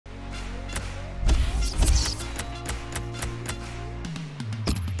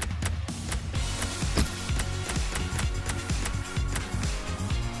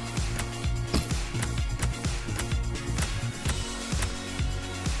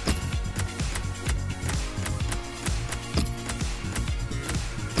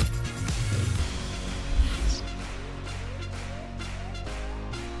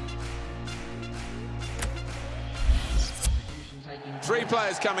Three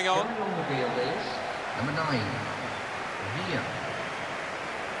players coming on. On the field is number 9, Villa.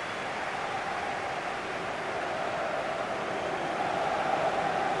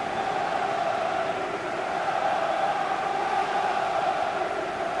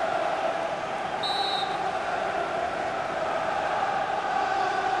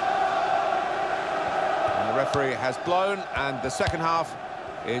 The referee has blown, and the second half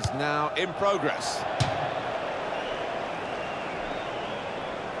is now in progress.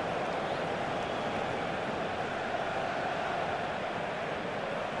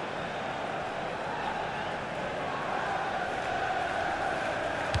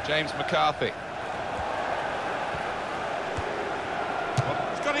 James McCarthy.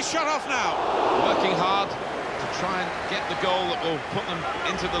 He's got his shot off now. Working hard to try and get the goal that will put them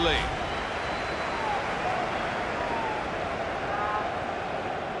into the lead.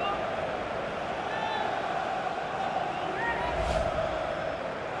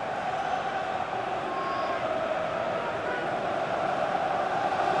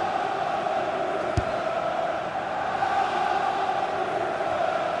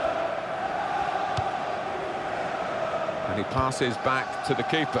 And he passes back to the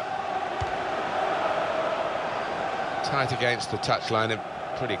keeper. Tight against the touchline, and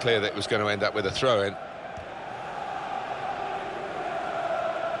pretty clear that it was going to end up with a throw-in.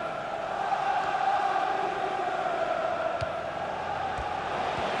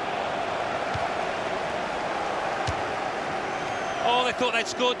 Oh, they thought they'd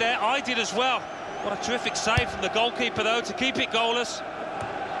scored there. I did as well. What a terrific save from the goalkeeper, though, to keep it goalless.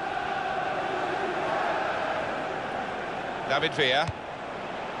 David Villa,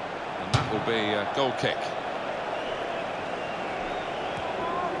 and that will be a goal kick.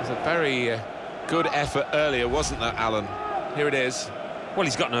 It was a very good effort earlier, wasn't there, Alan? Here it is. Well,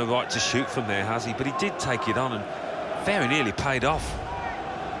 he's got no right to shoot from there, has he? But he did take it on and very nearly paid off.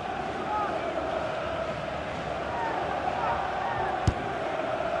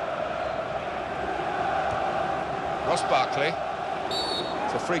 Ross Barkley.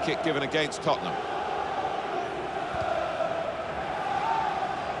 It's a free kick given against Tottenham.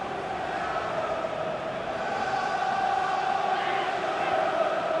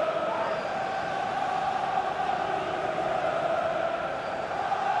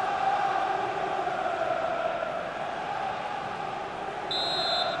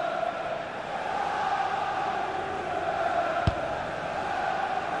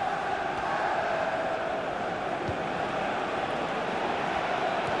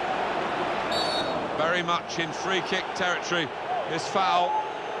 Very much in free kick territory, this foul.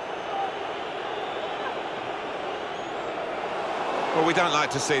 Well, we don't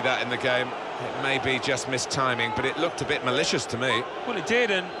like to see that in the game. It may be just missed timing, but it looked a bit malicious to me. Well, it did,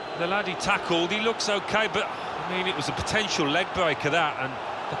 and the lad he tackled, he looks OK, but, I mean, it was a potential leg breaker, that, and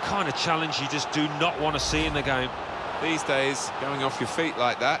the kind of challenge you just do not want to see in the game. These days, going off your feet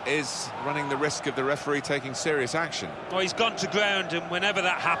like that is running the risk of the referee taking serious action. Well, he's gone to ground, and whenever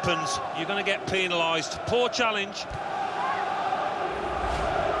that happens, you're going to get penalised. Poor challenge.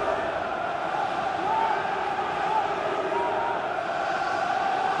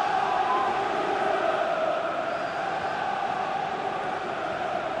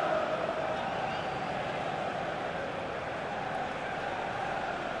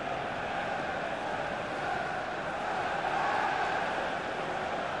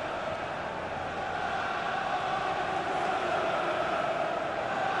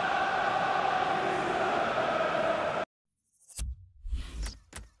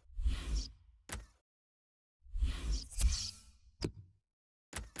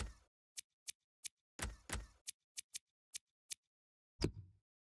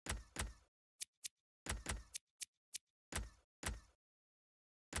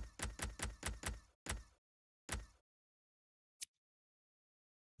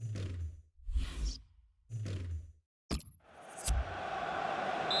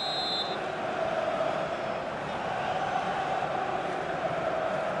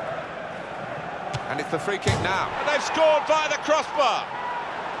 And it's the free kick now. And they've scored via the crossbar.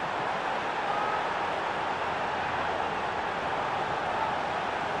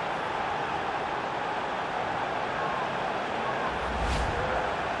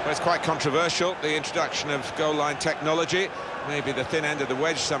 Well, it's quite controversial, the introduction of goal line technology. Maybe the thin end of the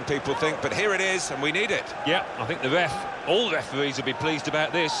wedge, some people think, but here it is, and we need it. Yeah, I think all referees will be pleased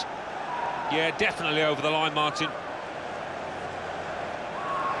about this. Yeah, definitely over the line, Martin.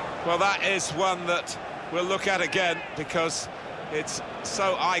 Well, that is one that we'll look at again, because it's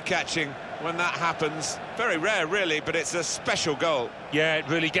so eye-catching when that happens. Very rare, really, but it's a special goal. Yeah, it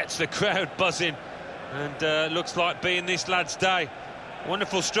really gets the crowd buzzing, and looks like being this lad's day.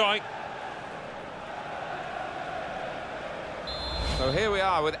 Wonderful strike. So here we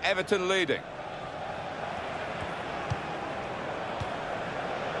are with Everton leading.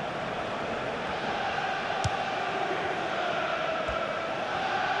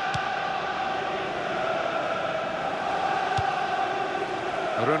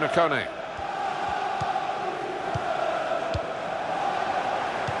 Bruno Kone.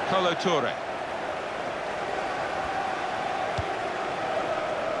 Kolo Toure.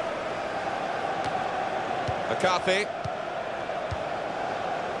 McCarthy.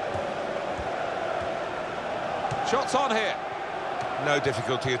 Shots on here. No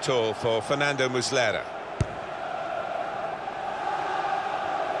difficulty at all for Fernando Muslera.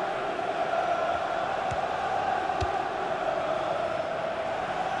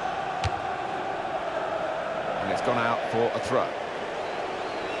 And it's gone out for a throw.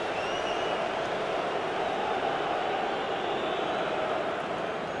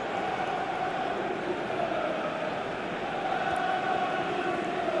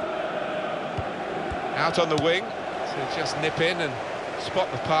 Out on the wing, so just nip in and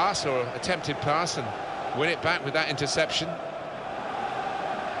spot the pass, or attempted pass, and win it back with that interception.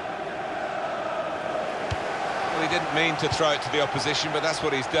 Well, he didn't mean to throw it to the opposition, but that's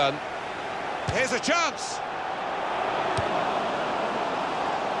what he's done. Here's a chance!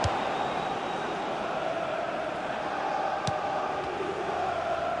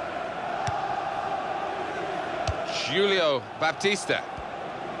 Julio Baptista.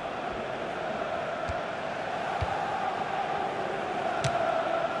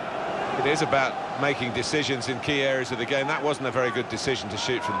 It is about making decisions in key areas of the game. That wasn't a very good decision to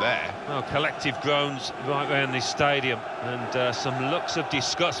shoot from there. Well, collective groans right around this stadium, and some looks of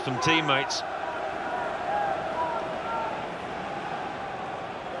disgust from teammates.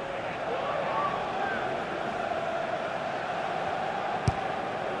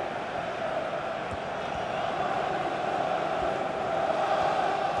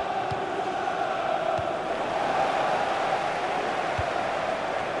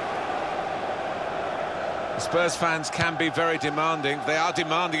 Spurs fans can be very demanding. They are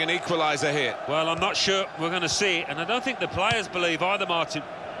demanding an equaliser here. Well, I'm not sure we're going to see it, and I don't think the players believe either, Martin.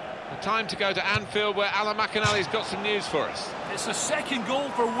 The time to go to Anfield, where Alan McInally's got some news for us. It's the second goal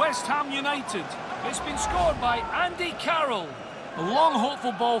for West Ham United. It's been scored by Andy Carroll. A long,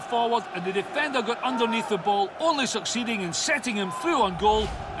 hopeful ball forward, and the defender got underneath the ball, only succeeding in setting him through on goal,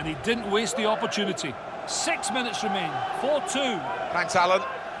 and he didn't waste the opportunity. 6 minutes remain, 4-2. Thanks, Alan.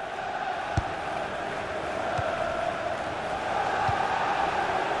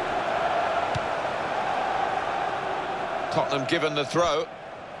 Tottenham given the throw.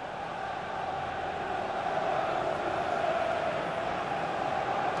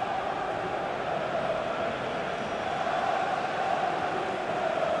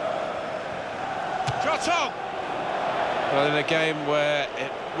 Shot on! Well, in a game where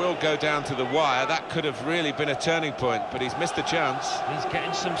it will go down to the wire, that could have really been a turning point, but he's missed a chance. He's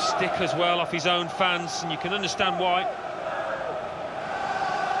getting some stick as well off his own fans, and you can understand why.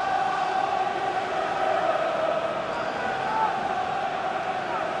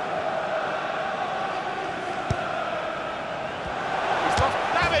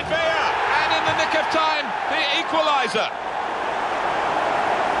 Equaliser.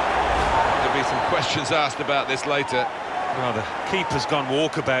 There'll be some questions asked about this later. Well, the keeper's gone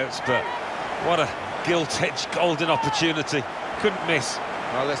walkabouts, but what a gilt-edged golden opportunity. Couldn't miss.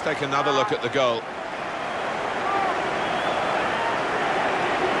 Well, let's take another look at the goal.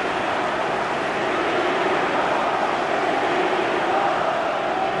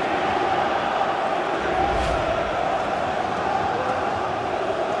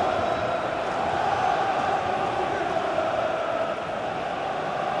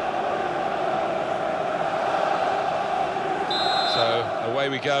 Away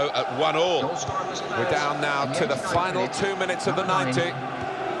we go at 1-1. We're down now to the final 2 minutes of the 90.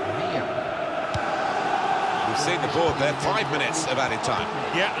 We've seen the board there, 5 minutes of added time.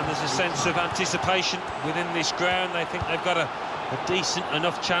 Yeah, and there's a sense of anticipation within this ground. They think they've got a decent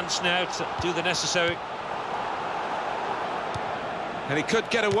enough chance now to do the necessary. And he could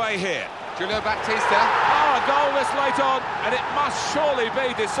get away here. Julio Baptista. Oh, a goal this late on, and it must surely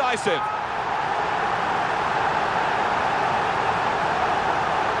be decisive.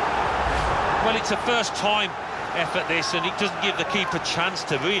 Well, it's a first-time effort, this, and it doesn't give the keeper a chance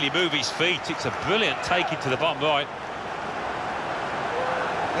to really move his feet. It's a brilliant take into the bottom right.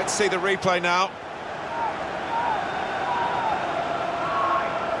 Let's see the replay now.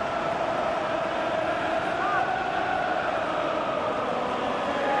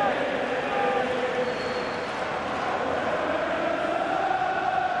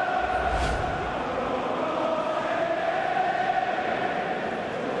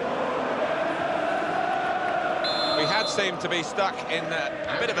 seem to be stuck in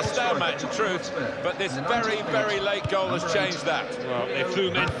a bit of a stalemate, in truth, but this very, very late goal has changed that. Well, they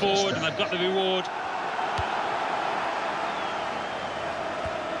threw men forward and they've got the reward.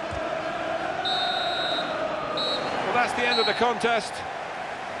 Well, that's the end of the contest.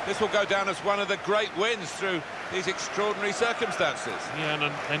 This will go down as one of the great wins through these extraordinary circumstances. Yeah,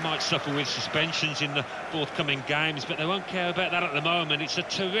 and they might suffer with suspensions in the forthcoming games, but they won't care about that at the moment. It's a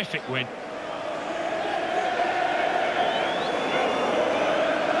terrific win.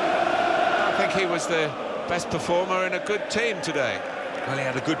 I think he was the best performer in a good team today. Well, he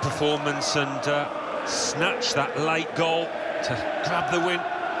had a good performance and snatched that late goal to grab the win.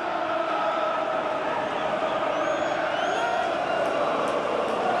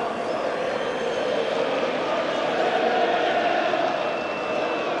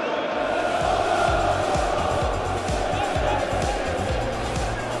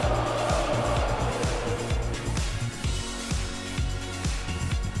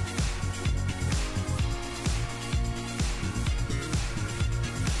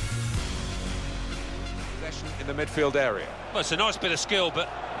 In the midfield area. Well, it's a nice bit of skill, but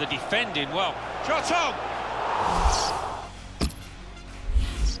the defending, well... Shot on!